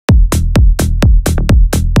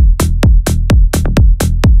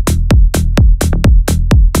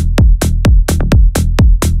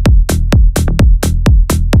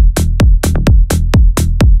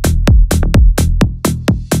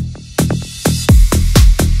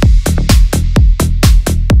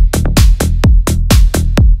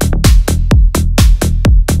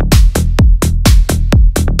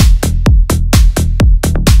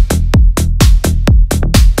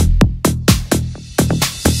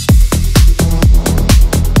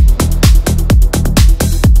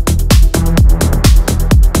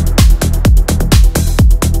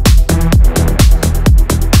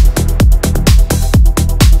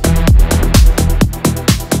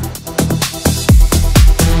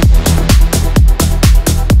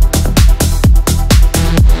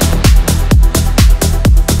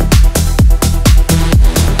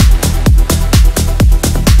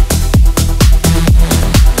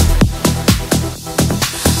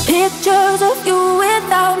Pictures of you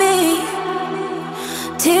without me.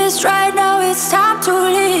 Tears right now, it's time to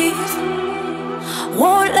leave.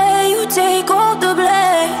 Won't let you take all the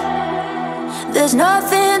blame. There's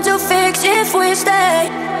nothing to fix if we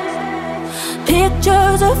stay.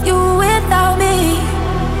 Pictures of you without me.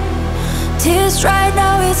 Tears right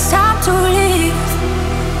now, it's time to leave.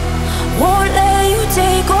 Won't let you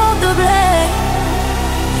take all the blame.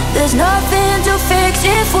 There's nothing to fix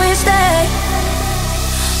if we stay.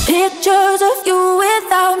 Pictures of you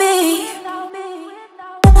without me.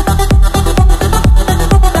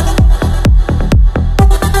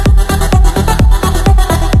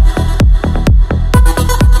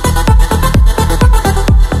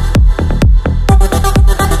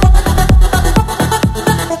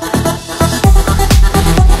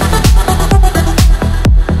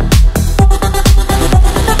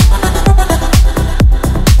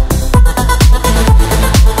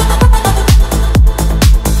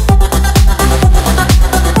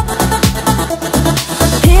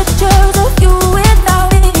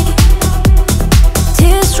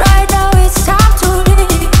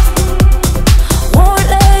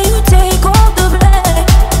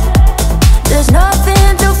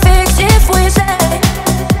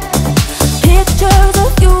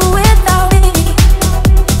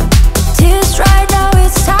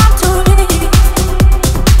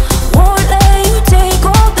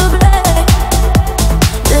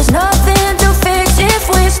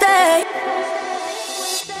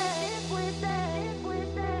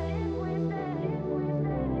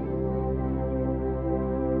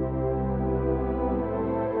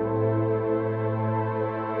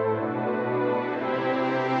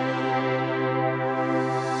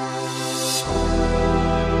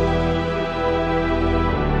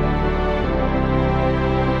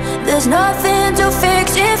 There's nothing to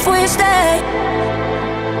fix if we stay.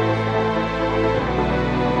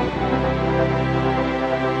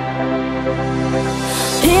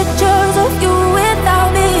 Pictures of you without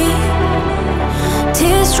me.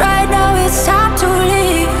 Tears right now, it's time to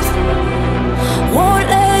leave. Won't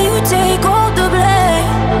let you take all the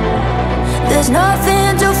blame. There's nothing